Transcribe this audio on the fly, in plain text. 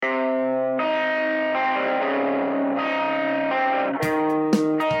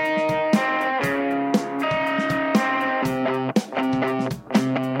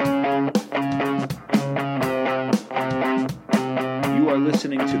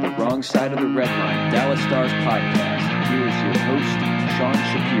the Wrong Side of the Red Line Dallas Stars podcast. Here is your host, Sean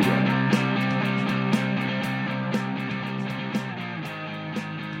Shapiro.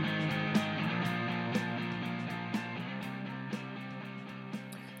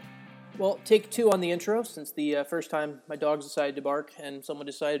 Well, take two on the intro, since the first time my dogs decided to bark and someone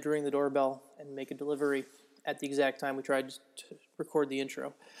decided to ring the doorbell and make a delivery at the exact time we tried to record the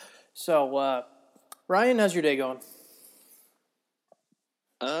intro. So, Ryan, how's your day going?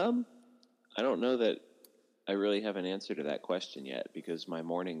 I don't know that I really have an answer to that question yet, because my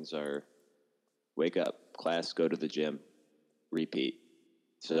mornings are wake up, class, go to the gym, repeat.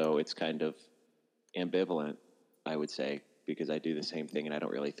 So it's kind of ambivalent, I would say, because I do the same thing and I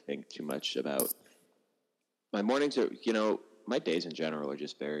don't really think too much about my mornings. My days in general are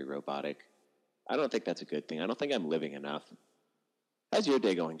just very robotic. I don't think that's a good thing. I don't think I'm living enough. How's your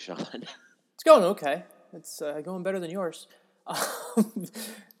day going, Sean? It's going okay. It's going better than yours.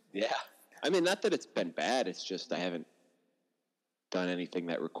 Yeah. I mean, not that it's been bad. It's just I haven't done anything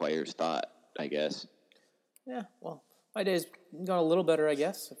that requires thought, I guess. Yeah, well, my day's gone a little better, I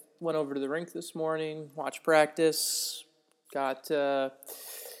guess. Went over to the rink this morning, watched practice, got Yuri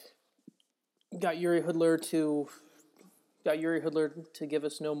Hoodler to give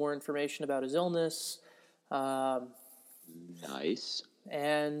us no more information about his illness. Nice.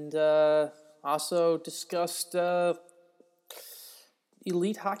 And also discussed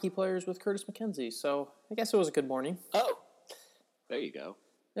elite hockey players with Curtis McKenzie. So I guess it was a good morning. Oh, there you go.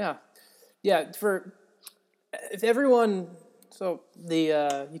 Yeah. If everyone, so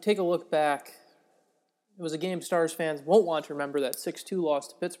you take a look back. It was a game Stars fans won't want to remember, that 6-2 loss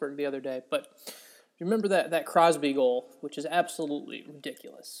to Pittsburgh the other day. But you remember that Crosby goal, which is absolutely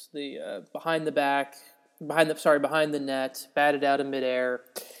ridiculous. The behind the net, batted out in midair,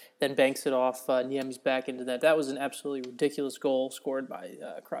 then banks it off Niemi's back into that. That was an absolutely ridiculous goal scored by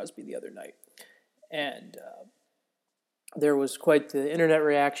Crosby the other night. And there was quite the internet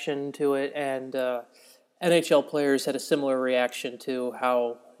reaction to it, and NHL players had a similar reaction to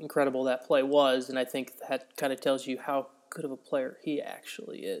how incredible that play was, and I think that kind of tells you how good of a player he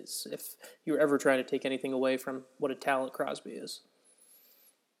actually is, if you're ever trying to take anything away from what a talent Crosby is.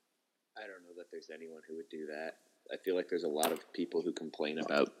 I don't know that there's anyone who would do that. I feel like there's a lot of people who complain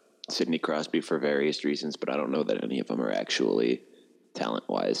about Sidney Crosby for various reasons, but I don't know that any of them are actually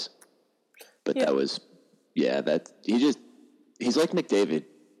talent-wise. But yeah. He's like McDavid.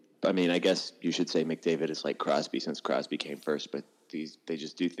 I mean, I guess you should say McDavid is like Crosby, since Crosby came first, but they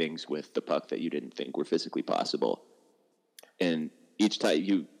just do things with the puck that you didn't think were physically possible. And each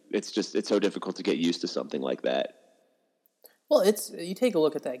time it's so difficult to get used to something like that. Well, you take a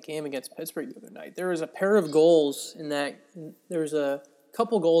look at that game against Pittsburgh the other night. There was a pair of goals in that. There was a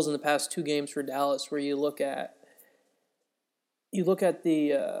couple goals in the past two games for Dallas where you look at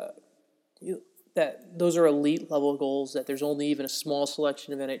that those are elite level goals, that there's only even a small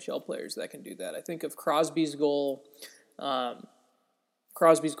selection of NHL players that can do that. I think of Crosby's goal,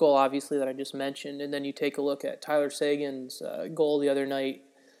 obviously, that I just mentioned, and then you take a look at Tyler Seguin's goal the other night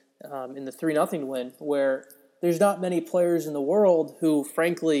in the 3-0 win, where there's not many players in the world who,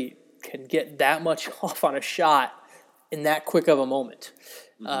 frankly, can get that much off on a shot in that quick of a moment.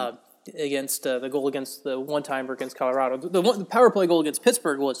 Mm-hmm. Against the goal against the one-timer against Colorado. The power play goal against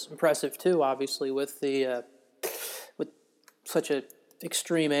Pittsburgh was impressive too, obviously, with such an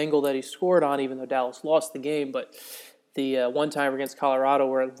extreme angle that he scored on, even though Dallas lost the game. But the one-timer against Colorado,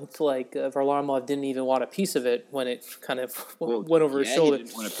 where it looked like Varlamov didn't even want a piece of it when it kind of went over his shoulder. He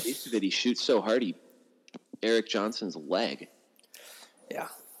didn't want a piece of it. He shoots so hard, Eric Johnson's leg. Yeah.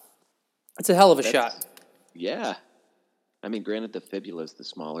 It's a hell of a shot. Yeah. I mean, granted, the fibula is the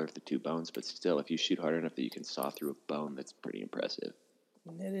smaller of the two bones, but still, if you shoot hard enough that you can saw through a bone, that's pretty impressive.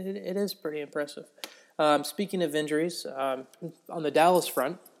 It is pretty impressive. Speaking of injuries, on the Dallas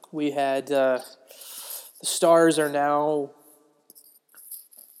front, we had the Stars are now.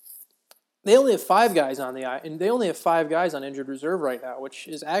 They only have 5 guys on they only have 5 guys on injured reserve right now, which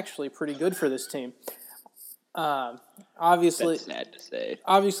is actually pretty good for this team. Obviously, that's sad to say.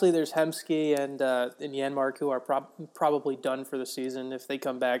 Obviously, there's Hemsky and Janmark, who are probably done for the season. If they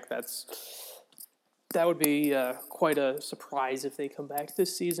come back, that would be quite a surprise if they come back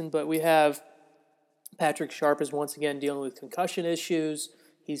this season. But we have Patrick Sharp is once again dealing with concussion issues.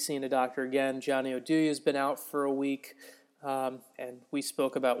 He's seen a doctor again. Johnny Oduya has been out for a week, and we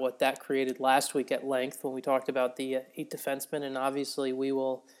spoke about what that created last week at length when we talked about the 8 defensemen. And obviously, we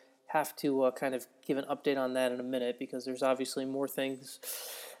will have to kind of give an update on that in a minute, because there's obviously more things.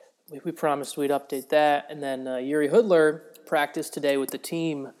 We promised we'd update that. And then Yuri Hoodler practiced today with the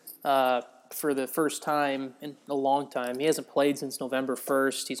team for the first time in a long time. He hasn't played since November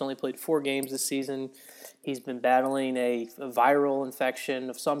 1st. He's only played 4 games this season. He's been battling a viral infection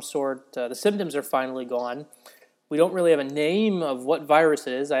of some sort. The symptoms are finally gone. We don't really have a name of what virus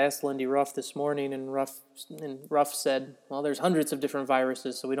it is. I asked Lindy Ruff this morning, and Ruff said, well, there's hundreds of different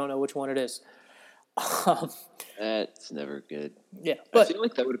viruses, so we don't know which one it is. That's never good. Yeah, I but feel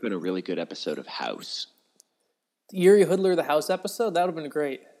like that would have been a really good episode of House. Yuri Hoodler, the House episode, that would have been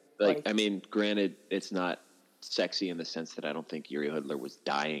great. I mean, granted, it's not sexy in the sense that I don't think Yuri Hoodler was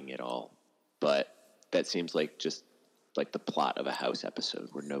dying at all, but that seems like just like the plot of a House episode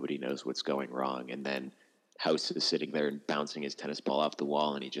where nobody knows what's going wrong, and then House is sitting there and bouncing his tennis ball off the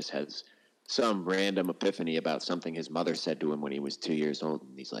wall, and he just has some random epiphany about something his mother said to him when he was 2 years old,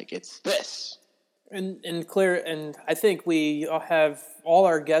 and he's like, "It's this." And clear, and I think we have all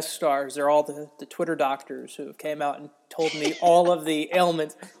our guest stars. They're all the Twitter doctors who came out and told me all of the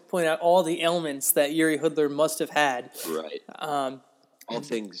ailments, point out all the ailments that Yuri Hoodler must have had. Right. All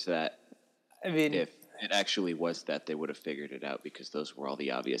things that, I mean, if it actually was that, they would have figured it out because those were all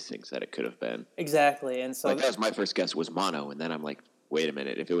the obvious things that it could have been. Exactly, and so like that was my first guess was mono, and then I'm like, wait a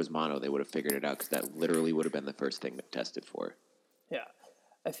minute, if it was mono, they would have figured it out because that literally would have been the first thing that tested for. Yeah.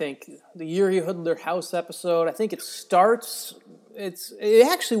 I think the Yuri Hoodler House episode, I think it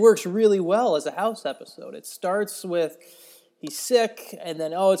actually works really well as a House episode. It starts with he's sick, and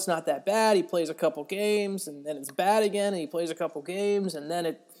then, it's not that bad. He plays a couple games, and then it's bad again, and he plays a couple games, and then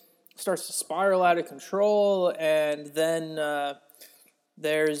it starts to spiral out of control, and then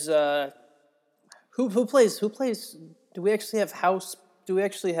there's who plays? Do we actually have House? Do we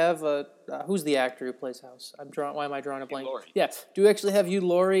actually have who's the actor who plays House? Why am I drawing a blank? Laurie. Yeah. Do we actually have Hugh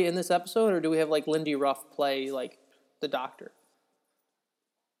Laurie in this episode, or do we have like Lindy Ruff play like the doctor?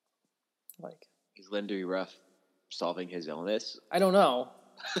 Like, Is Lindy Ruff solving his illness? I don't know.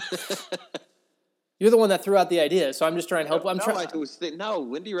 You're the one that threw out the idea, so I'm just trying to help. No,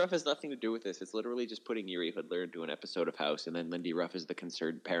 Lindy Ruff has nothing to do with this. It's literally just putting Yuri Hoodler into an episode of House, and then Lindy Ruff is the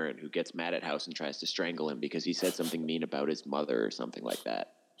concerned parent who gets mad at House and tries to strangle him because he said something mean about his mother or something like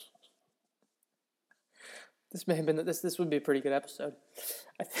that. This may have been this would be a pretty good episode.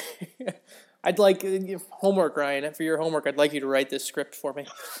 I'd like homework, Ryan. For your homework, I'd like you to write this script for me.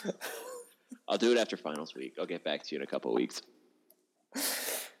 I'll do it after finals week. I'll get back to you in a couple of weeks.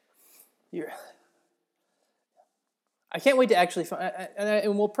 I can't wait to actually find,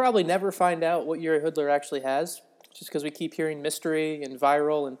 and we'll probably never find out what Yuri Hoodler actually has, just because we keep hearing mystery and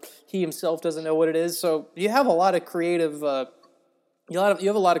viral, and he himself doesn't know what it is. So you have a lot of creative, you have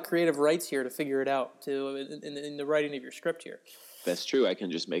a lot of creative rights here to figure it out in the writing of your script here. That's true. I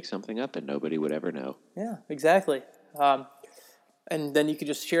can just make something up and nobody would ever know. Yeah, exactly. And then you could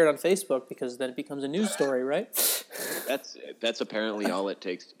just share it on Facebook because then it becomes a news story, right? That's apparently all it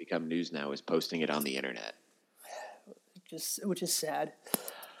takes to become news now is posting it on the internet. Which is sad.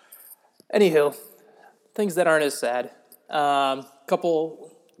 Anywho, things that aren't as sad.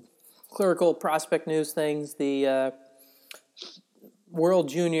 Couple clerical prospect news things. The World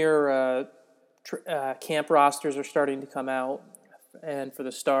Junior camp rosters are starting to come out, and for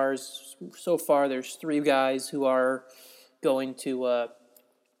the Stars, so far there's 3 guys who are going to, or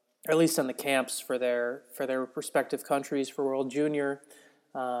at least on the camps for their respective countries for World Junior.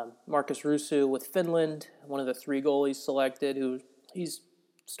 Marcus Rusu with Finland, one of the 3 goalies selected, he's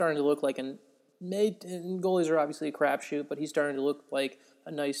starting to look like and goalies are obviously a crapshoot, but he's starting to look like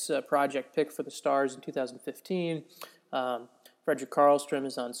a nice project pick for the Stars in 2015. Fredrik Karlström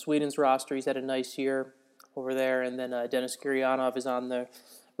is on Sweden's roster. He's had a nice year over there, and then Denis Gurianov is on the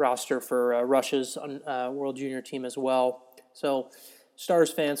roster for Russia's World Junior team as well. So Stars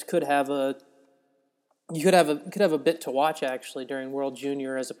fans could have a bit to watch actually during World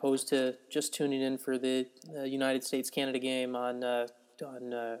Junior as opposed to just tuning in for the United States-Canada game on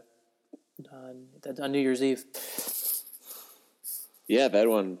New Year's Eve. Yeah, that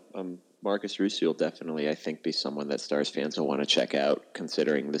one, Marcus Rusu will definitely, I think, be someone that Stars fans will want to check out,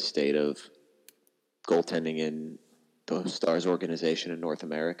 considering the state of goaltending in the Stars organization in North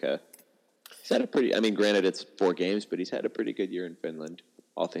America. He's had granted it's 4 games, but he's had a pretty good year in Finland,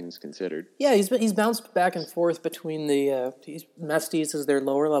 all things considered. Yeah, he's bounced back and forth between the Mestis is their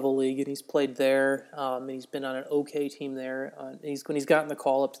lower level league, and he's played there. And he's been on an okay team there. When he's gotten the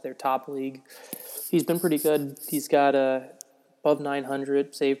call up to their top league, he's been pretty good. He's got above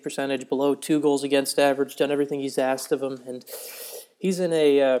 900 save percentage, below 2 goals against average, done everything he's asked of him, and he's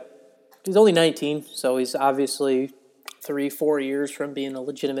he's only 19, so he's obviously 3-4 years from being a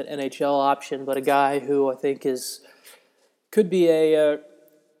legitimate NHL option, but a guy who I think could be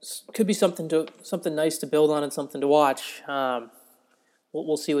something nice to build on and something to watch.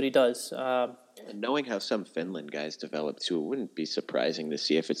 we'll see what he does. And knowing how some Finland guys develop too, it wouldn't be surprising to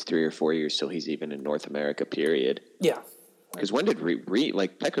see if it's 3 or 4 years till he's even in North America. Period. Yeah. Because when did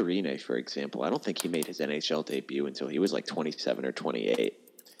like Pekka Rinne, for example? I don't think he made his NHL debut until he was like 27 or 28.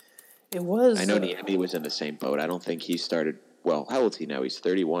 It was. I know Niemi was in the same boat. I don't think he started. Well, how old is he now? He's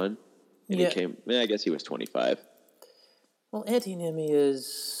 31. And Yeah. he came. I guess he was 25. Well, Antti Niemi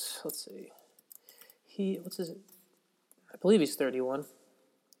is. Let's see. What's his? I believe he's 31.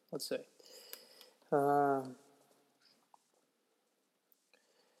 Let's see. Born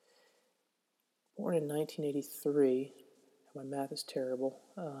in 1983. My math is terrible.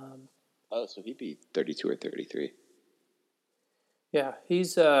 Oh, so he'd be 32 or 33. Yeah,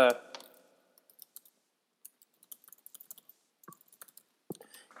 he's Antti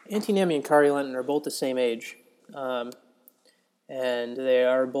Niemi and Kari Lehtonen are both the same age, and they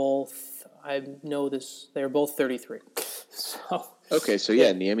are both. I know this. They are both 33. So Okay, so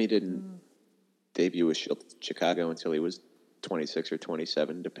yeah, Niemi didn't debut with Chicago until he was 26 or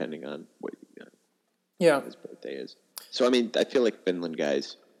 27, depending on what his birthday is. So I mean, I feel like Finland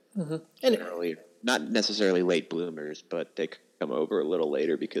guys generally not necessarily late bloomers, but they come over a little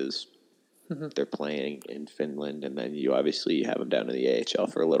later because they're playing in Finland, and then you obviously have them down in the AHL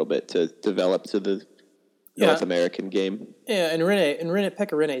for a little bit to develop to the North American game. Yeah, and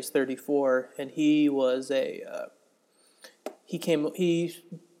Pekka Rinne is 34, and he was he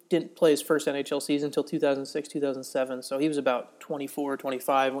didn't play his first NHL season until 2006, 2007, so he was about 24,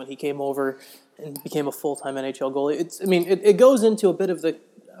 25 when he came over and became a full-time NHL goalie. It goes into a bit of the,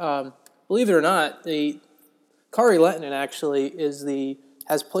 believe it or not, the Kari Lehtonen actually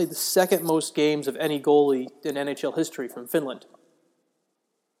has played the second most games of any goalie in NHL history from Finland.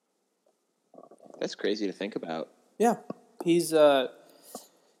 That's crazy to think about. Yeah, he's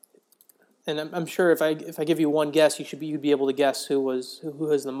and I'm sure if I give you one guess, you'd be able to guess who has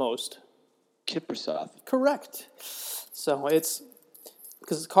the most. Kiprusoff. Correct. So it's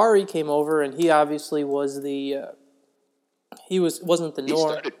because Kari came over and he obviously was wasn't the norm. He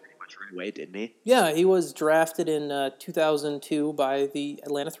started pretty much right away, didn't he? Yeah, he was drafted in 2002 by the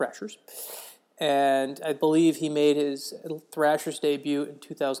Atlanta Thrashers, and I believe he made his Thrashers debut in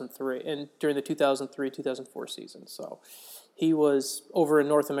 2003 and during the 2003-2004 season. So he was over in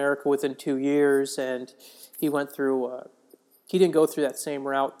North America within 2 years, and he went through. He didn't go through that same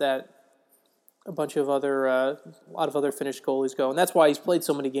route that a lot of other Finnish goalies go, and that's why he's played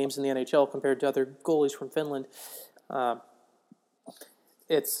so many games in the NHL compared to other goalies from Finland.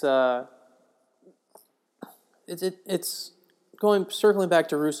 It's circling back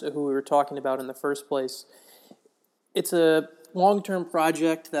to Russa, who we were talking about in the first place. It's a long-term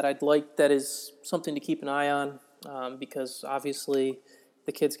project that is something to keep an eye on, because obviously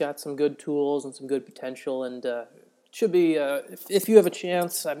the kid's got some good tools and some good potential, and should be if you have a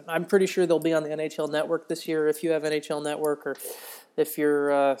chance. I'm pretty sure they'll be on the NHL Network this year. If you have NHL Network, or if you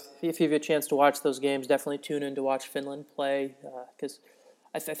have a chance to watch those games, definitely tune in to watch Finland play, because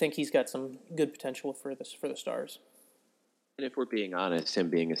I think he's got some good potential for the Stars. And if we're being honest, him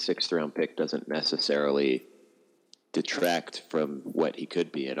being a 6th-round pick doesn't necessarily detract from what he could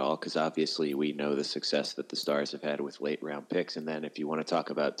be at all, because obviously we know the success that the Stars have had with late-round picks. And then if you want to talk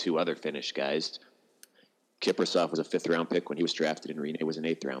about two other Finnish guys, Kiprusoff was a 5th-round pick when he was drafted, and Rinne was an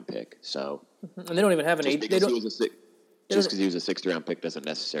 8th-round pick. So, and they don't even have an 8th. Just because he was a 6th-round pick doesn't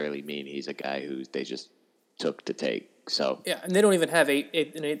necessarily mean he's a guy who they just took to take. So yeah, and they don't even have eight.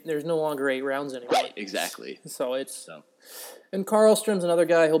 There's no longer 8 rounds anymore. Right, exactly. And Karlström's another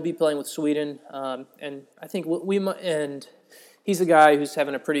guy. He'll be playing with Sweden, and I think and he's a guy who's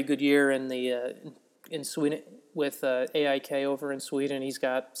having a pretty good year in Sweden with AIK over in Sweden. He's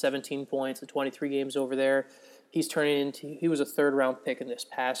got 17 points in 23 games over there. He was a 3rd-round pick in this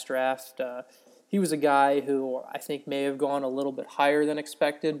past draft. He was a guy who I think may have gone a little bit higher than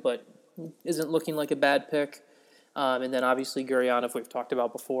expected, but isn't looking like a bad pick. And then obviously Gurianov, we've talked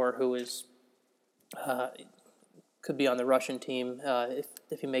about before, who is could be on the Russian team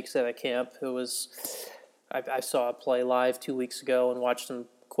if he makes it out of camp. I saw a play live 2 weeks ago and watched him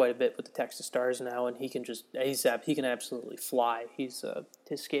quite a bit with the Texas Stars now, and he can absolutely fly. His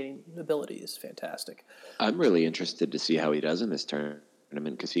skating ability is fantastic. I'm really interested to see how he does in this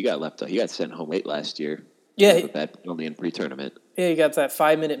tournament because he got sent home late last year. Yeah, only in pre-tournament. Yeah, he got that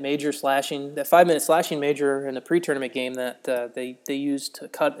 5-minute slashing major in the pre-tournament game that they used to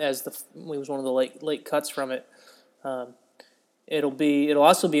cut it was one of the late cuts from it. It'll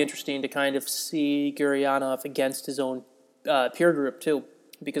also be interesting to kind of see Gurianov against his own peer group too,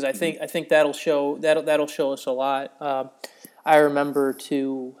 because I think that'll show us a lot. I remember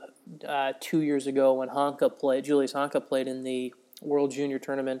 2 years ago when Julius Honka played in the World Junior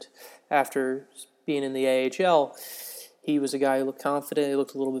Tournament after being in the AHL. He was a guy who looked confident. He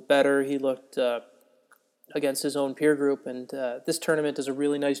looked a little bit better. He looked against his own peer group, and this tournament is a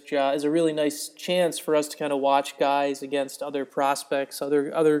really nice job. Is a really nice chance for us to kind of watch guys against other prospects,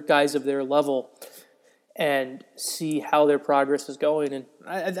 other guys of their level, and see how their progress is going. And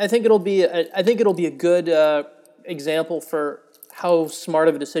I think it'll be a good example for how smart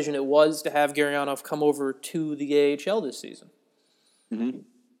of a decision it was to have Gurianov come over to the AHL this season. Mm-hmm.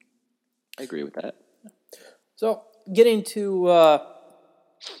 I agree with that. So, getting to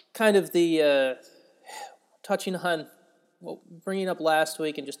kind of the touching on, bringing up last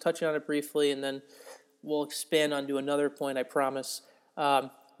week and just touching on it briefly, and then we'll expand onto another point, I promise.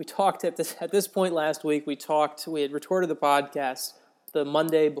 We talked at this point last week. We had recorded the podcast the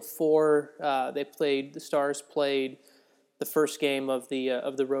Monday before the Stars played the first game of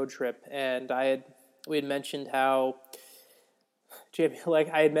the road trip, and we had mentioned how Jamie,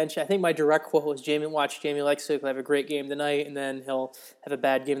 I think my direct quote was, watch Jamie Lexick have a great game tonight, and then he'll have a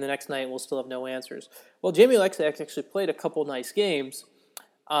bad game the next night, and we'll still have no answers. Well, Jamie Lexick actually played a couple nice games,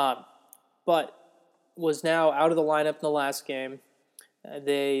 but was now out of the lineup in the last game.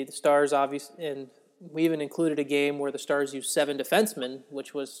 The Stars, obviously, and we even included a game where the Stars used 7 defensemen,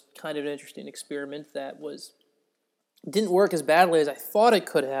 which was kind of an interesting experiment that didn't work as badly as I thought it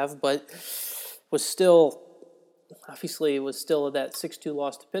could have, but was still that 6-2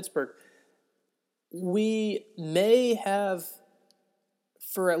 loss to Pittsburgh. We may have,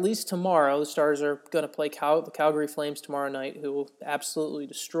 for at least tomorrow, the Stars are going to play the Calgary Flames tomorrow night, who absolutely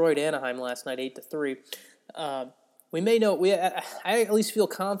destroyed Anaheim last night, 8-3. We may know. I at least feel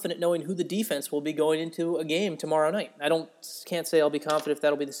confident knowing who the defense will be going into a game tomorrow night. Can't say I'll be confident if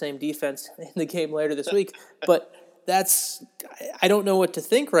that'll be the same defense in the game later this week, but I don't know what to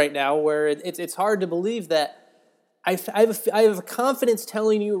think right now. Where it's hard to believe that I have a confidence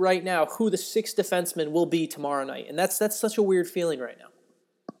telling you right now who the 6th defenseman will be tomorrow night, and that's such a weird feeling right now.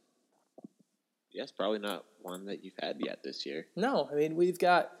 Yes, probably not one that you've had yet this year. No, I mean we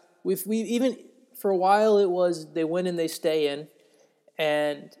even for a while it was they win and they stay in,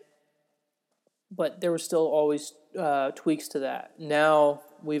 but there were still always tweaks to that. Now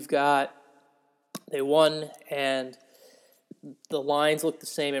we've got they won and the lines look the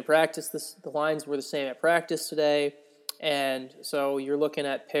same in practice. The lines were the same at practice today, and so you're looking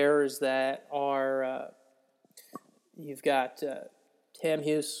at pairs that are you've got Dan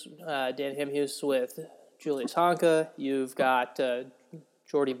Hamhuis with Julius Honka. You've got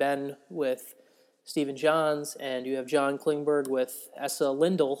Jordy Ben with Stephen Johns, and you have John Klingberg with Esa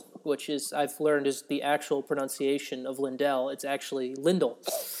Lindell, which I've learned is the actual pronunciation of Lindell. It's actually Lindell.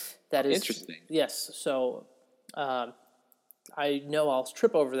 That is interesting. Yes, so I know I'll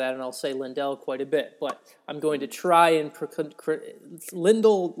trip over that and I'll say Lindell quite a bit, but I'm going to try and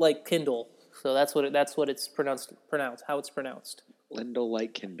Lindell like Kindle. So that's what it's pronounced. How it's pronounced. Lindell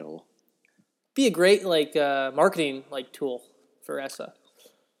like Kindle. Be a great marketing tool for ESSA.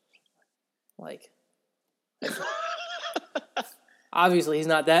 Obviously he's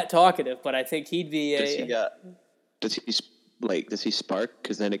not that talkative, but I think he'd be Does he spark?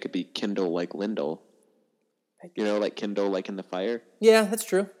 Because then it could be Kindle like Lindell. You know, like Kindle like in the fire. Yeah, that's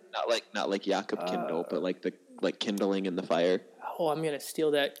true. Not like Jakob Kindle, but like kindling in the fire. Oh, I'm gonna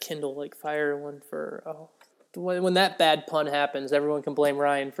steal that Kindle like fire one for when that bad pun happens, everyone can blame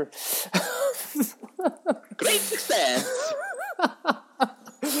Ryan for great success.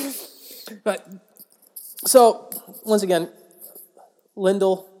 But so once again,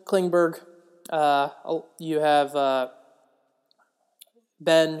 Lindell, Klingberg, you have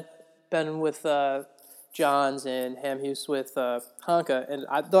Ben with Johns and Hamhuis with Honka, and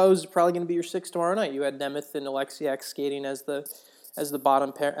those are probably going to be your 6 tomorrow night. You had Nemeth and Alexiak skating as the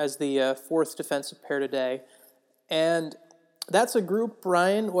bottom pair, as the 4th defensive pair today, and that's a group,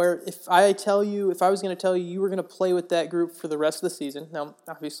 Brian, where if I was going to tell you you were going to play with that group for the rest of the season, now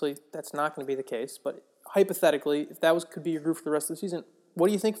obviously that's not going to be the case, but hypothetically, if that could be your group for the rest of the season, what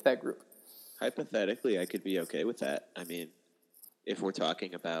do you think of that group? Hypothetically, I could be okay with that. I mean, if we're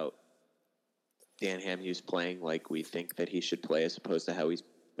talking about Dan Hamhuis playing like we think that he should play as opposed to how he's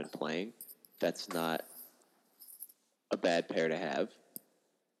been playing, that's not a bad pair to have.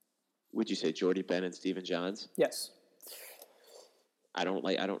 Would you say Jordy Ben and Stephen Johns? Yes. I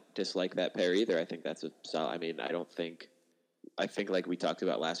don't dislike that pair either. I think that's a solid. I mean, I think like we talked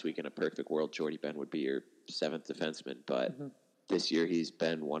about last week, in a perfect world, Jordy Ben would be your 7th defenseman, but this year he's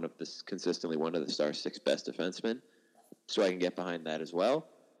been consistently one of the Stars' 6 best defensemen. So I can get behind that as well.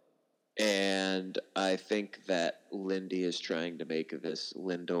 And I think that Lindy is trying to make this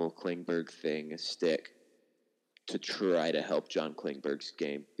Lindell Klingberg thing stick to try to help John Klingberg's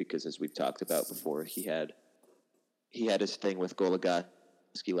game, because as we've talked about before, he had his thing with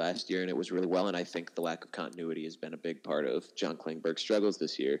Goligoski last year, and it was really well, and I think the lack of continuity has been a big part of John Klingberg's struggles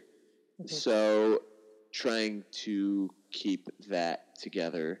this year. Mm-hmm. So trying to keep that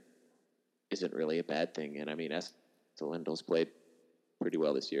together isn't really a bad thing, and I mean, Lindell's played pretty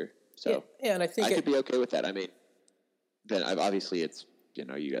well this year, so yeah, and I think I could be okay with that. I mean, then obviously it's,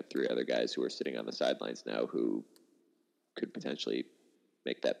 you got 3 other guys who are sitting on the sidelines now who could potentially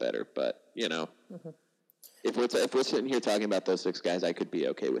make that better, but mm-hmm. if we're sitting here talking about those 6 guys, I could be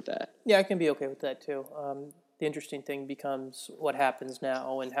okay with that. Yeah, I can be okay with that too. The interesting thing becomes what happens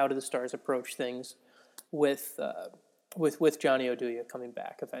now, and how do the Stars approach things with Johnny Oduya coming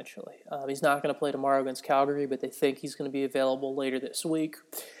back eventually. He's not going to play tomorrow against Calgary, but they think he's going to be available later this week,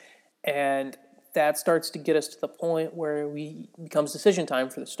 and that starts to get us to the point where becomes decision time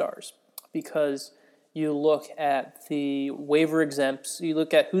for the Stars, because you look at the waiver exempts. You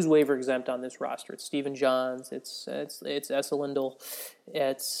look at who's waiver exempt on this roster. It's Stephen Johns. It's Esa Lindell.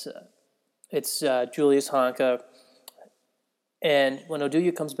 It's Julius Honka. And when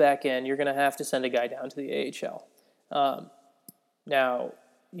Oduya comes back in, you're going to have to send a guy down to the AHL. Now,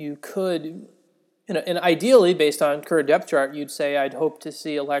 you could, and ideally, based on current depth chart, you'd say I'd hope to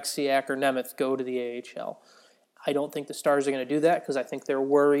see Alexiak or Nemeth go to the AHL. I don't think the Stars are going to do that, because I think they're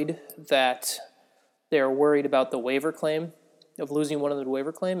worried about the waiver claim, of losing one of the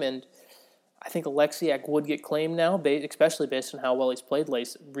waiver claim, and I think Alexiak would get claimed now, especially based on how well he's played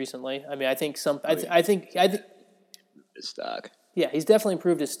recently. I mean, I think his stock. Yeah, he's definitely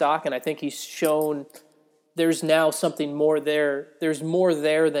improved his stock, and I think he's shown there's now something more there. There's more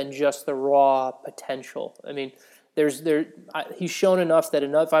there than just the raw potential. I mean, he's shown enough that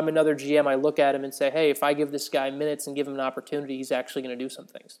if I'm another GM, I look at him and say, hey, if I give this guy minutes and give him an opportunity, he's actually going to do some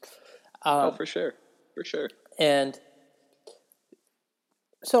things. For sure. For sure. And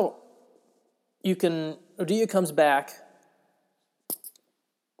so Oduya comes back.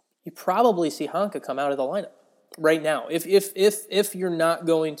 You probably see Honka come out of the lineup right now. If you're not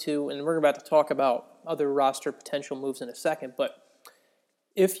going to, and we're about to talk about other roster potential moves in a second, but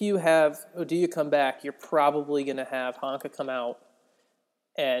if you have Oduya come back, you're probably going to have Honka come out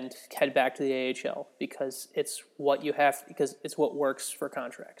and head back to the AHL, because it's what works for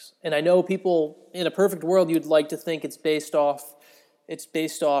contracts. And I know people, in a perfect world, you'd like to think it's based off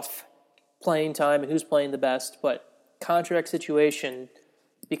playing time and who's playing the best, but contract situation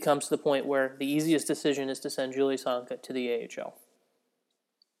becomes the point where the easiest decision is to send Julius Honka to the AHL.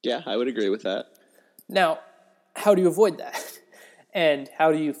 Yeah, I would agree with that. Now, how do you avoid that? And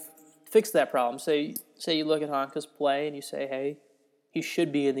how do you fix that problem? Say you look at Honka's play and you say, hey, he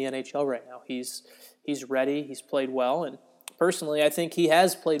should be in the NHL right now. He's ready. He's played well. And personally, I think he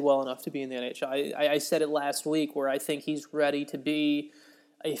has played well enough to be in the NHL. I said it last week, where I think he's ready to be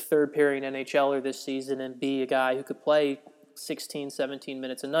a third-pairing NHLer this season and be a guy who could play 16, 17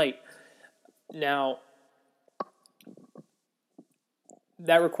 minutes a night. Now,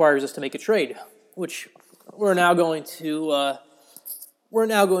 that requires us to make a trade, which we're now going to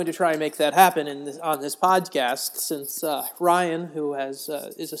try and make that happen on this podcast, since Ryan, who is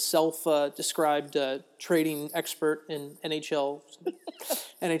a self-described trading expert in NHL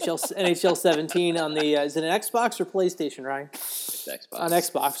 17 on the is it an Xbox or PlayStation, Ryan? It's Xbox. On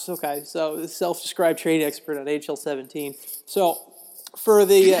Xbox, okay. So self-described trading expert on NHL 17. So for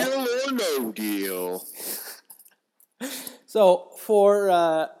the deal or no deal. So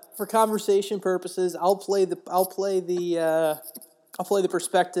for conversation purposes, I'll play the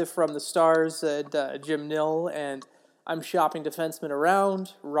perspective from the Stars and Jim Nill, and I'm shopping defensemen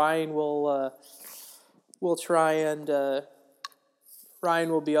around. Ryan will try and Ryan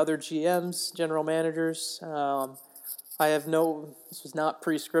will be other GMs, general managers. This was not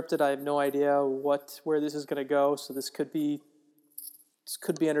pre-scripted. I have no idea where this is going to go. So this could be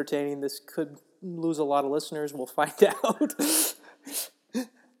entertaining. This could lose a lot of listeners. We'll find out.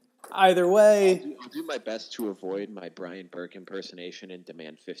 Either way, I'll do my best to avoid my Brian Burke impersonation and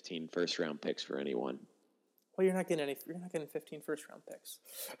demand 15 first-round picks for anyone. Well, you're not getting 15 first-round picks.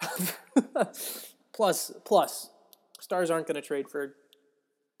 Plus, Stars aren't going to trade for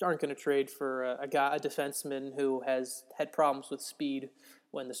a defenseman who has had problems with speed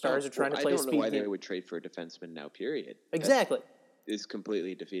when the Stars are trying to play a speed game. I don't know why they would trade for a defenseman now. Period. Exactly. That is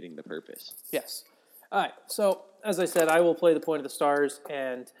completely defeating the purpose. Yes. All right. So, as I said, I will play the point of the Stars,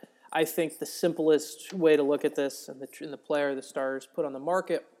 and I think the simplest way to look at this and the player the Stars put on the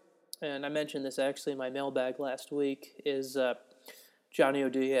market, and I mentioned this actually in my mailbag last week, is Johnny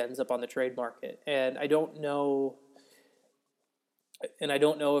Oduya ends up on the trade market. And I don't know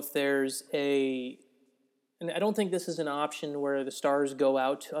if there's and I don't think this is an option where the Stars go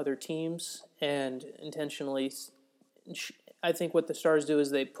out to other teams and intentionally. I think what the Stars do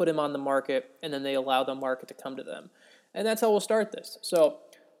is they put him on the market and then they allow the market to come to them. And that's how we'll start this. So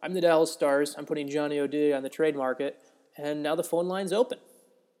I'm the Dallas Stars. I'm putting Johnny O'Day on the trade market, and now the phone line's open.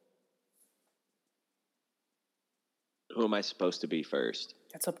 Who am I supposed to be first?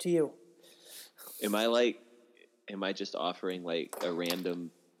 That's up to you. Am I just offering like a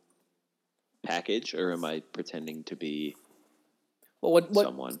random package, or am I pretending to be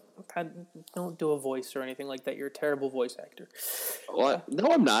someone? Don't do a voice or anything like that. You're a terrible voice actor. Well,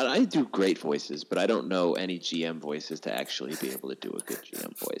 no, I'm not. I do great voices, but I don't know any GM voices to actually be able to do a good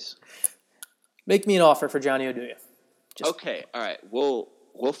GM voice. Make me an offer for Johnny O'Day. Okay, all right. We'll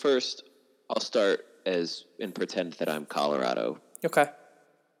first. I'll start and pretend that I'm Colorado. Okay.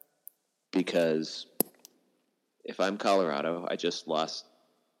 Because if I'm Colorado, I just lost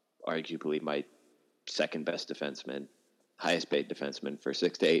arguably my second best defenseman, highest paid defenseman for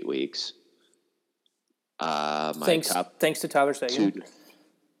 6 to 8 weeks. Thanks to Tyler Seguin.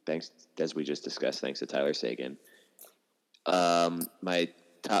 Thanks, as we just discussed, thanks to Tyler Seguin. My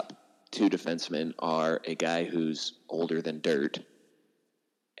top 2 defensemen are a guy who's older than dirt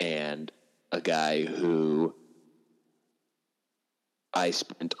and a guy who I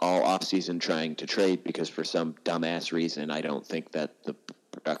spent all offseason trying to trade because for some dumbass reason I don't think that the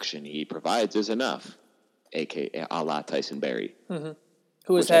production he provides is enough, a.k.a. a la Tyson Barrie. Mm-hmm.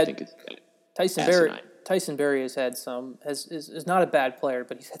 Who has had Tyson Barrie has had is not a bad player,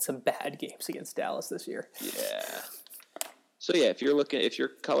 but he's had some bad games against Dallas this year. Yeah. So yeah, if you're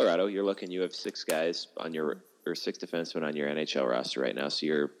Colorado, you have 6 guys on your or 6 defensemen on your NHL roster right now, so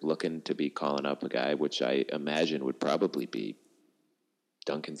you're looking to be calling up a guy, which I imagine would probably be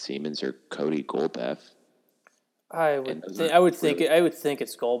Duncan Siemens or Cody Golbeff. I would think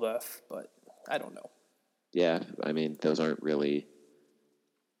it's Golbeff, but I don't know. Yeah, I mean, those aren't really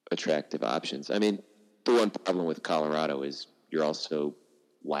attractive options. I mean, the one problem with Colorado is you're also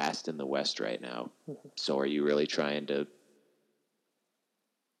last in the West right now. Mm-hmm. So are you really trying to...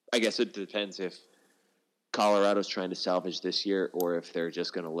 I guess it depends if Colorado's trying to salvage this year or if they're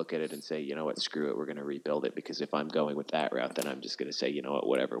just going to look at it and say, you know what, screw it, we're going to rebuild it. Because if I'm going with that route, then I'm just going to say, you know what,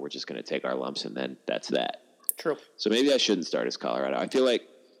 whatever, we're just going to take our lumps and then that's that. True. So maybe I shouldn't start as Colorado. I feel like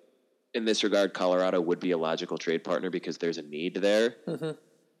in this regard, Colorado would be a logical trade partner because there's a need there. Mm-hmm.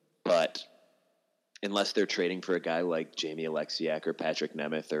 But unless they're trading for a guy like Jamie Alexiak or Patrick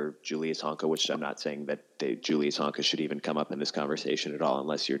Nemeth or Julius Honka, which I'm not saying that Julius Honka should even come up in this conversation at all,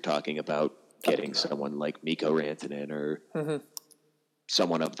 unless you're talking about getting someone like Mikko Rantanen or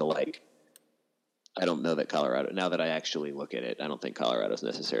someone of the like. I don't know that Colorado, now that I actually look at it, I don't think Colorado's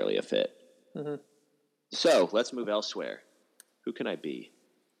necessarily a fit. Mm-hmm. So let's move elsewhere. Who can I be?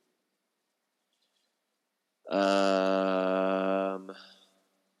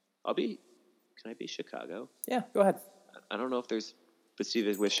 Can I be Chicago? Yeah, go ahead. I don't know if there's, but see,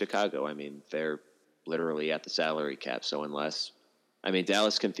 with Chicago, I mean, they're literally at the salary cap. So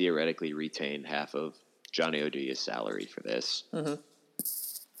Dallas can theoretically retain half of Johnny O'Day's salary for this. Mm-hmm.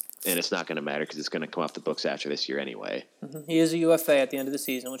 And it's not going to matter because it's going to come off the books after this year anyway. Mm-hmm. He is a UFA at the end of the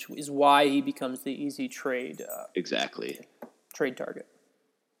season, which is why he becomes the easy trade. Exactly. Trade target.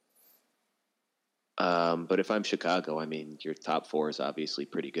 But if I'm Chicago, I mean, your top 4 is obviously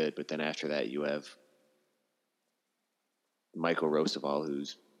pretty good. But then after that, you have Michael Roosevelt,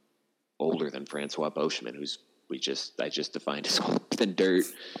 who's older than Francois Beauchemin, I just defined as older than dirt.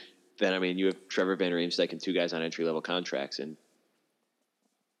 Then, I mean, you have Trevor Van Riemsdyk and 2 guys on entry-level contracts. And,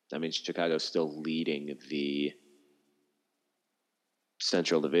 I mean, Chicago's still leading the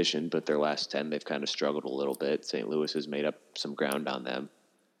Central Division, but their last 10, they've kind of struggled a little bit. St. Louis has made up some ground on them.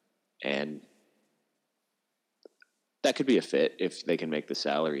 And that could be a fit if they can make the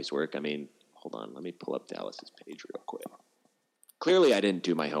salaries work. I mean, hold on. Let me pull up Dallas's page real quick. Clearly, I didn't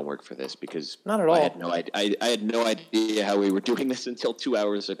do my homework for this because not at all. I had no idea how we were doing this until 2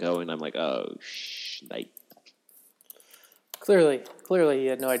 hours ago, and I'm like, oh, shite. Clearly,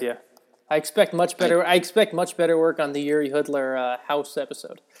 you had no idea. I expect much better work on the Yuri Hudler house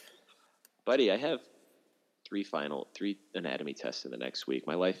episode. Buddy, I have 3 anatomy tests in the next week.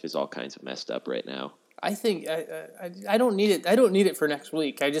 My life is all kinds of messed up right now. I think I don't need it. I don't need it for next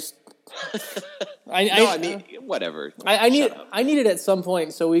week. I just whatever. I need it at some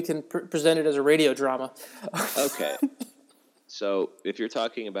point so we can present it as a radio drama. Okay. So if you're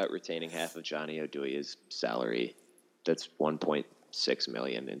talking about retaining half of Johnny O'Day's salary, that's $1.6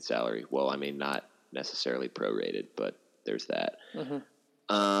 million in salary. Well, I mean, not necessarily prorated, but there's that.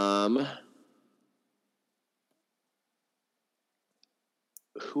 Mm-hmm.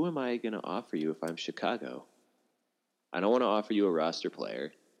 Who am I going to offer you if I'm Chicago? I don't want to offer you a roster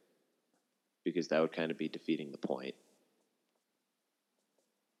player because that would kind of be defeating the point.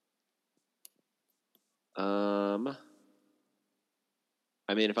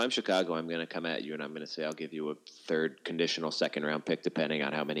 I mean, if I'm Chicago, I'm going to come at you and I'm going to say I'll give you a third conditional second-round pick depending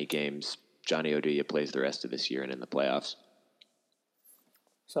on how many games Johnny Oduya plays the rest of this year and in the playoffs.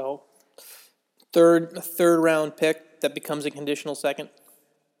 So, third round pick that becomes a conditional second?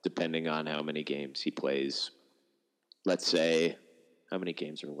 Depending on how many games he plays. Let's say, how many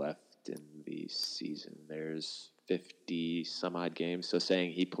games are left in the season? There's 50-some-odd games. So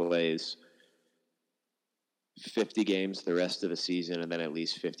saying he plays 50 games the rest of the season and then at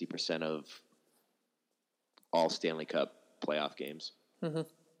least 50% of all Stanley Cup playoff games. Mm-hmm.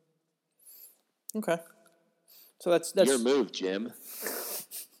 Okay. So that's your move, Jim.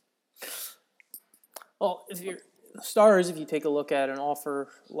 Well, if you're Stars, if you take a look at an offer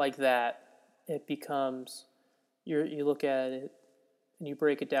like that, it becomes you look at it and you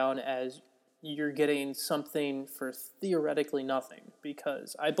break it down as you're getting something for theoretically nothing,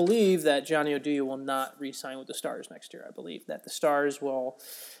 because I believe that Johnny Oduya will not re-sign with the Stars next year. I believe that the Stars will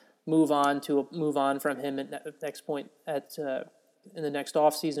move on from him at next point in the next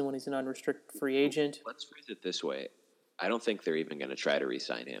offseason when he's an unrestricted free agent. Let's phrase it this way. I don't think they're even going to try to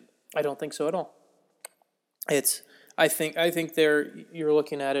re-sign him. I don't think so at all. I think you're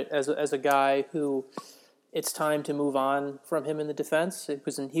looking at it as a guy who it's time to move on from him in the defense. He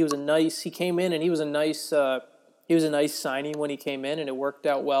came in and he was a nice signing when he came in and it worked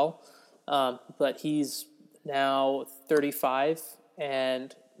out well. But he's now 35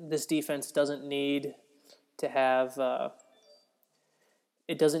 and this defense doesn't need to have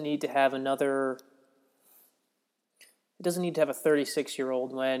It doesn't need to have a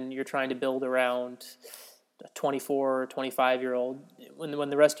 36-year-old when you're trying to build around a 24 or 25-year-old when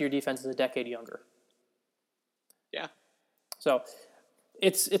the rest of your defense is a decade younger. Yeah. So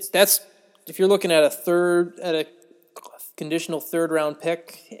that's if you're looking at a conditional third round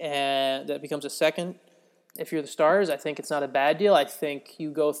pick and that becomes a second. If you're the Stars, I think it's not a bad deal. I think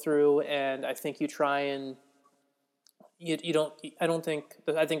you go through and I think you try and I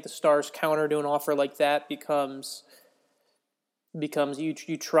think the Stars counter to an offer like that becomes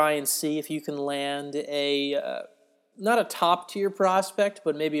you try and see if you can land a not a top tier prospect,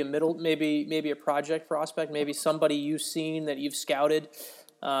 but maybe a middle, maybe a project prospect, maybe somebody you've seen that you've scouted,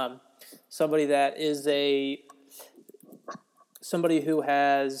 somebody who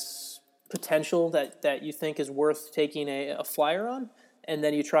has potential that you think is worth taking a flyer on, and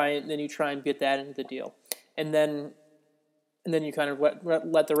then you try and get that into the deal, and then you kind of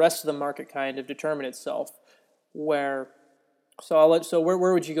let the rest of the market kind of determine itself where. So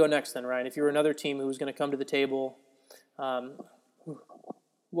where would you go next then, Ryan? If you were another team who was going to come to the table,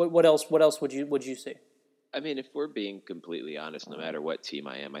 what else would you see? I mean, if we're being completely honest, no matter what team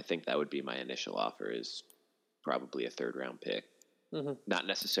I am, I think that would be my initial offer is probably a third round pick. Mm-hmm. Not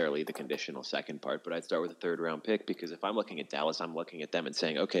necessarily the conditional second part, but I'd start with a third round pick because if I'm looking at Dallas, I'm looking at them and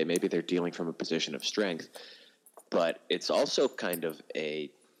saying, okay, maybe they're dealing from a position of strength, but it's also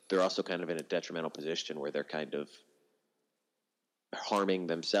they're also kind of in a detrimental position where they're kind of harming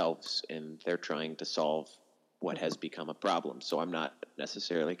themselves and they're trying to solve what has become a problem. So I'm not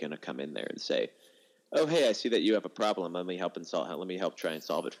necessarily going to come in there and say, oh, hey, I see that you have a problem. Let me help try and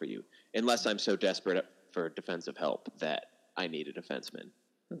solve it for you. Unless I'm so desperate for defensive help that I need a defenseman.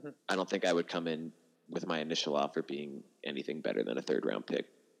 Mm-hmm. I don't think I would come in with my initial offer being anything better than a third round pick.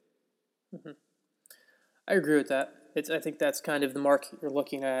 Mm-hmm. I agree with that. I think that's kind of the market you're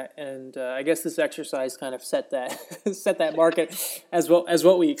looking at, and I guess this exercise kind of set that market as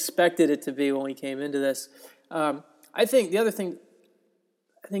what we expected it to be when we came into this. I think the other thing,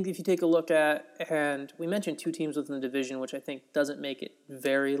 if you take a look at, and we mentioned two teams within the division, which I think doesn't make it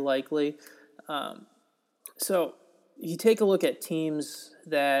very likely. So you take a look at teams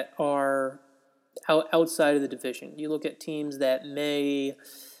that are outside of the division. You look at teams that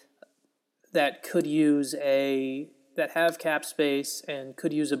could use that have cap space and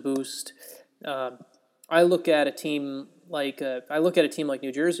could use a boost. I look at a team like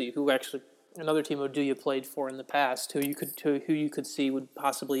New Jersey, who actually another team Oduya played for in the past, who you could see would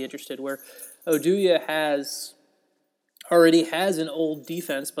possibly be interested. Where Oduya already has an old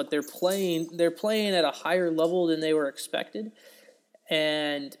defense, but they're playing at a higher level than they were expected,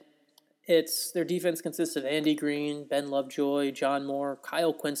 and their defense consists of Andy Green, Ben Lovejoy, John Moore,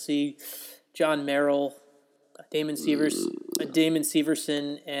 Kyle Quincy, John Merrill, Damon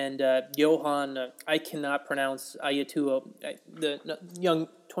Severson, and Johan. I cannot pronounce Ayatua, the young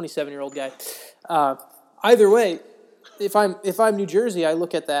 27-year-old guy. Either way, if I'm New Jersey, I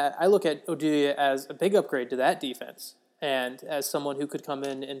look at Oduya as a big upgrade to that defense, And as someone who could come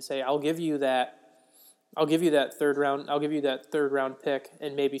in and say, I'll give you that third round pick,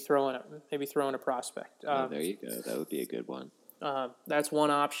 and maybe throw in a prospect. There you go. That would be a good one. That's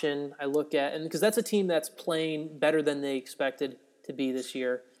one option I look at, and because that's a team that's playing better than they expected to be this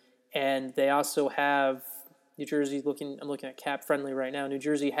year, and they also have New Jersey I'm looking at Cap Friendly right now. New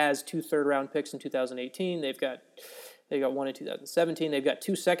Jersey has 2 third-round picks in 2018. They've got one in 2017. They've got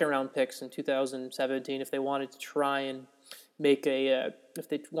 2 second-round picks in 2017. If they wanted to try and make if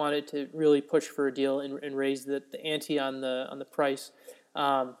they wanted to really push for a deal and raise the ante on the price.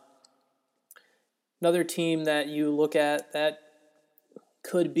 Another team that you look at that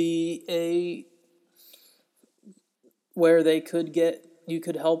could be where they could get, you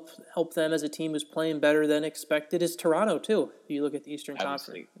could help them as a team who's playing better than expected is Toronto too. If you look at the Eastern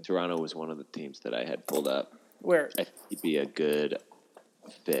Conference, Toronto was one of the teams that I had pulled up. Where I think he'd be a good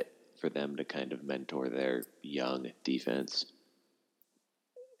fit for them to kind of mentor their young defense.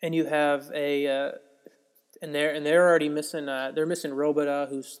 And you have and they're already missing. They're missing Robota,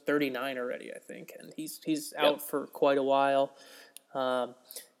 who's 39 already, I think, and he's out for quite a while.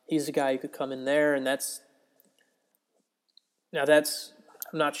 He's a guy who could come in there, and I'm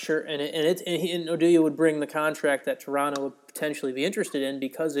not sure, and Oduya would bring the contract that Toronto would potentially be interested in,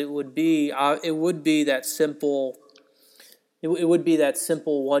 because it would be that simple. It would be that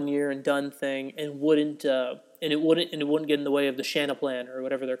simple 1 year and done thing, and it wouldn't get in the way of the Shanna plan or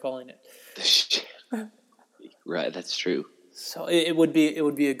whatever they're calling it. Right, that's true. So it would be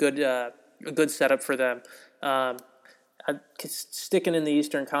a good setup for them. Sticking in the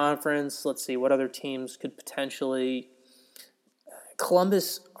Eastern Conference, let's see what other teams could potentially.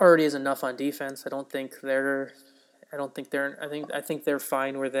 Columbus already has enough on defense. I think they're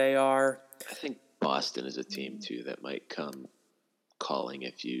fine where they are. I think Boston is a team too that might come calling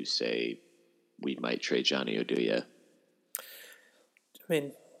if you say we might trade Johnny Oduya. I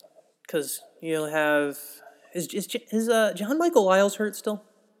mean, because you'll have is John Michael Lyles hurt still?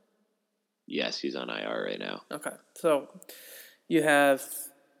 Yes, he's on IR right now. Okay, so they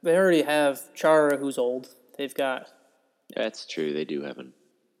already have Chara, who's old. They've got. That's true. They do have I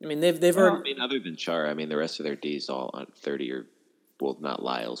mean, they've already. I mean, other than Chara, the rest of their D's all on 30 or, well, not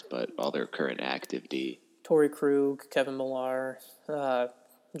Lyles, but all their current active D. Torrey Krug, Kevin Millar,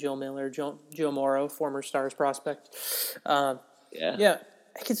 Joe Miller, Joe Morrow, former Stars prospect. Yeah,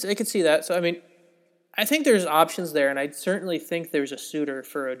 I could see that. So I mean, I think there's options there, and I certainly think there's a suitor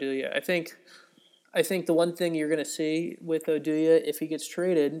for Oduya. I think the one thing you're going to see with Oduya if he gets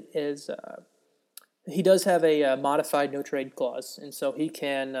traded is he does have a modified no trade clause, and so he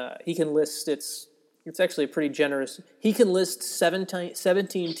can list it's actually pretty generous. He can list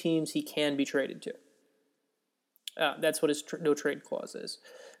 17 teams he can be traded to. That's what his no trade clause is,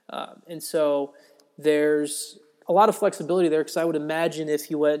 and so there's a lot of flexibility there, because I would imagine if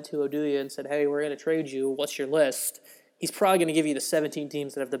you went to Oduya and said, "Hey, we're going to trade you. What's your list?" He's probably going to give you the 17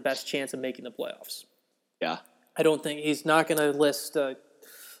 teams that have the best chance of making the playoffs. Yeah, I don't think he's not going to list.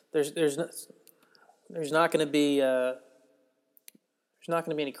 There's not going to be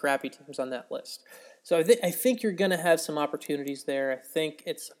any crappy teams on that list. So I think you're going to have some opportunities there. I think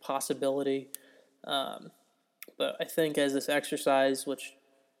it's a possibility, but I think as this exercise, which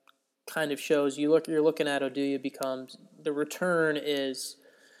kind of shows you're looking at Oduya, becomes the return is,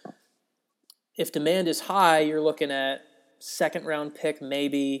 if demand is high, you're looking at second round pick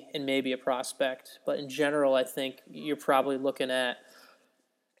maybe, and maybe a prospect. But in general, I think you're probably looking at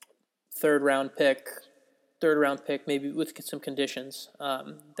third round pick maybe with some conditions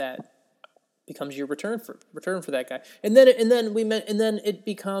that becomes your return for that guy. And then it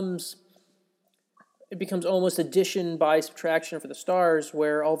becomes almost addition by subtraction for the Stars,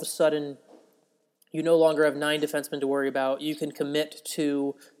 where all of a sudden you no longer have 9 defensemen to worry about. You can commit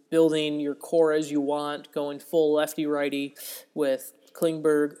to building your core as you want, going full lefty-righty with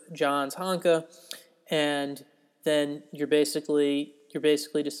Klingberg, Johns, Honka, and then you're basically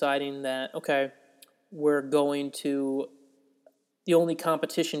deciding that, okay, the only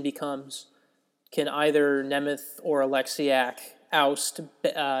competition becomes, can either Nemeth or Alexiak oust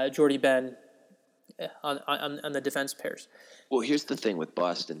Jordy Ben on the defense pairs. Well, here's the thing with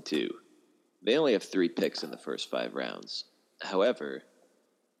Boston, too. They only have 3 picks in the first 5 rounds. However,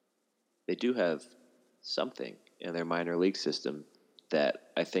 they do have something in their minor league system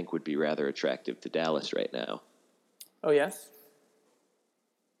that I think would be rather attractive to Dallas right now. Oh, yes?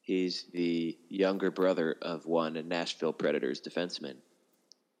 He's the younger brother of one Nashville Predators defenseman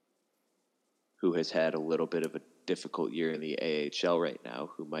who has had a little bit of a difficult year in the AHL right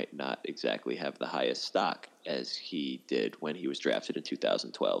now, who might not exactly have the highest stock as he did when he was drafted in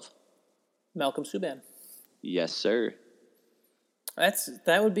 2012. Malcolm Subban. Yes, sir.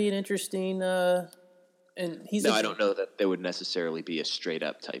 That would be an interesting. And he's No, I don't know that there would necessarily be a straight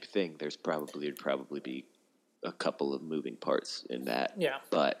up type thing. There'd probably be a couple of moving parts in that. Yeah.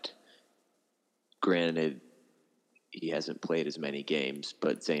 But granted, he hasn't played as many games,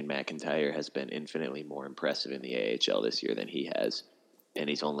 but Zane McIntyre has been infinitely more impressive in the AHL this year than he has. And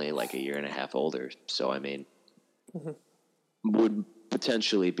he's only like a year and a half older. So, I mean, would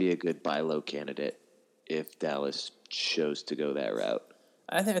potentially be a good buy low candidate if Dallas chose to go that route.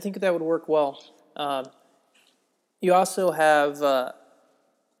 I think that would work well. You also have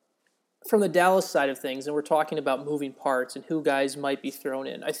from the Dallas side of things, and we're talking about moving parts and who guys might be thrown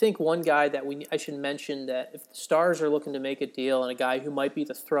in. I think one guy that I should mention that if the Stars are looking to make a deal and a guy who might be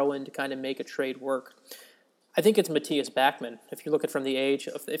the throw-in to kind of make a trade work, I think it's Matthias Backman. If you're looking from the age,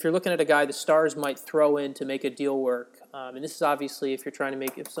 if you're looking at a guy the Stars might throw in to make a deal work, and this is obviously if you're trying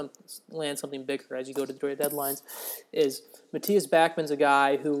to land something bigger as you go to the trade deadlines, is Matthias Backman's a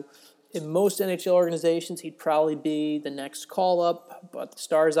guy who, in most NHL organizations, he'd probably be the next call-up, but the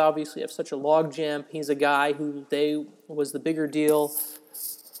Stars obviously have such a logjam. He's a guy who was the bigger deal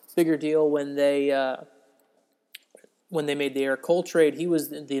when they made the Eric Cole trade. He was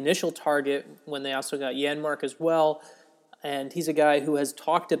the initial target when they also got Janmark as well, and he's a guy who has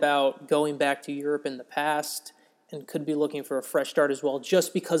talked about going back to Europe in the past and could be looking for a fresh start as well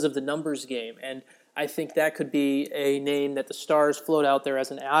just because of the numbers game. And I think that could be a name that the Stars float out there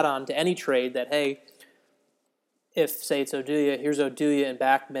as an add-on to any trade that, hey, if, say, it's Oduya, here's Oduya and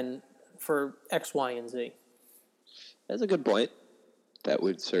Backman for X, Y, and Z. That's a good point. That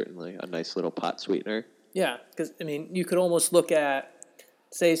would certainly a nice little pot sweetener. Yeah, because, I mean, you could almost look at,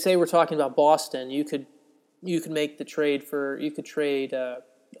 say we're talking about Boston, you could make the trade you could trade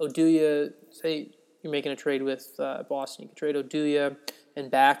Oduya, say you're making a trade with Boston, you could trade Oduya and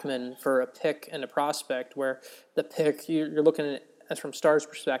Backman for a pick and a prospect, where the pick, you're looking at it as from Stars'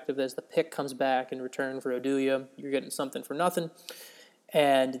 perspective, as the pick comes back in return for Oduya, you're getting something for nothing,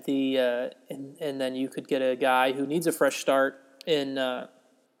 and and then you could get a guy who needs a fresh start in Malcolm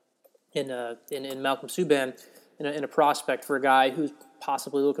Subban in a prospect for a guy who's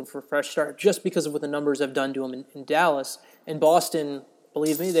possibly looking for a fresh start just because of what the numbers have done to him in Dallas. And Boston,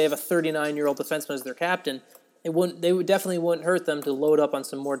 believe me, they have a 39-year-old defenseman as their captain. They definitely wouldn't hurt them to load up on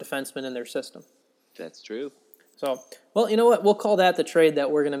some more defensemen in their system. That's true. So, well, you know what? We'll call that the trade that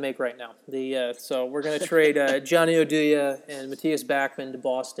we're going to make right now. So we're going to trade Johnny Oduya and Matthias Backman to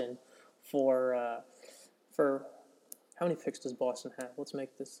Boston for how many picks does Boston have? Let's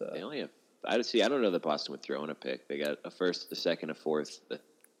make this. They only have. I don't know that Boston would throw in a pick. They got a first, a second, a fourth, a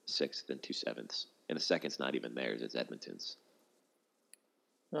sixth, and 2 sevenths. And the second's not even theirs; it's Edmonton's.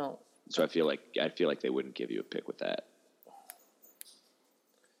 Well, so I feel like they wouldn't give you a pick with that.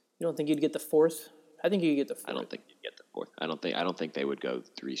 You don't think you'd get the fourth? I think you get the fourth. I don't think you'd get the fourth. I don't think they would go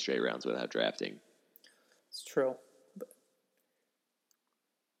 3 straight rounds without drafting. It's true. But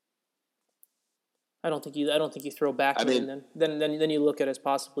I don't think you throw back in. Then you look at it as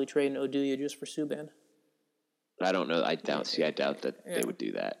possibly trading Oduya just for Subban. I don't know. I doubt that they would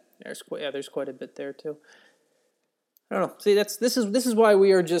do that. There's quite a bit there too. I don't know. See, this is why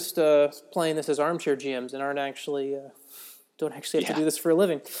we are just playing this as armchair GMs and don't actually have to do this for a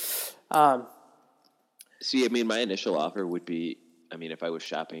living. See, I mean, my initial offer would be, I mean, if I was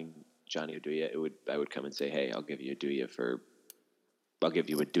shopping Johnny Oduya, I would come and say, hey, I'll give you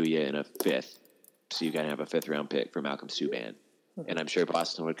Oduya in a fifth, so you can have a 5th round pick for Malcolm Subban. Mm-hmm. And I'm sure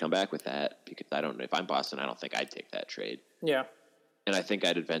Boston would come back with that, because I don't know if I'm Boston, I don't think I'd take that trade. Yeah. And I think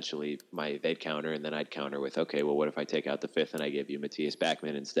I'd eventually they'd counter, and then I'd counter with, okay, well, what if I take out the 5th and I give you Matthias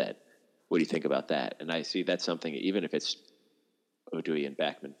Backman instead? What do you think about that? And I see that's something, even if it's Oduya and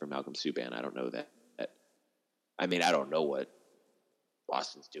Backman for Malcolm Subban, I don't know that. I mean, I don't know what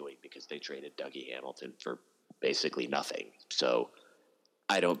Boston's doing, because they traded Dougie Hamilton for basically nothing. So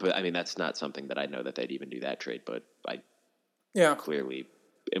that's not something that I know that they'd even do that trade, but I clearly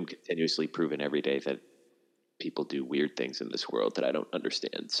am continuously proven every day that people do weird things in this world that I don't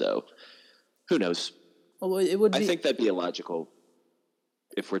understand. So who knows? Well, it would. I think that'd be a logical.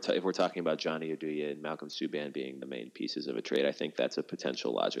 If we're talking about Johnny Oduya and Malcolm Subban being the main pieces of a trade, I think that's a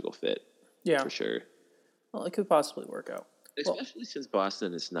potential logical fit. Yeah, for sure. Well, it could possibly work out, especially since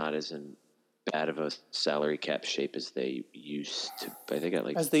Boston is not as in bad of a salary cap shape as they used to. I think got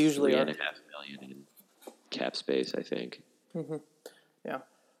like as they usually are. $3.5 million in cap space, I think. Mm-hmm. Yeah.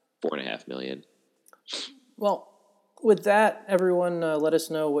 $4.5 million. Well, with that, everyone, let us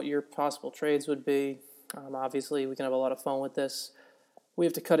know what your possible trades would be. Obviously, we can have a lot of fun with this. We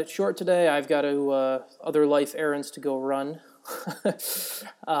have to cut it short today. I've got to other life errands to go run.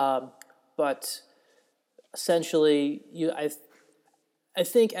 But essentially, I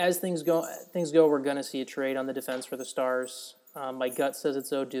think as things go, we're going to see a trade on the defense for the Stars. My gut says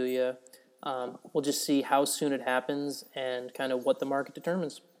it's Oduya. We'll just see how soon it happens and kind of what the market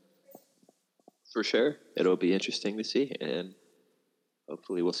determines. For sure. It'll be interesting to see, and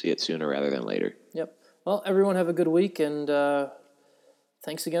hopefully we'll see it sooner rather than later. Yep. Well, everyone have a good week, and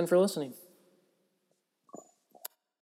thanks again for listening.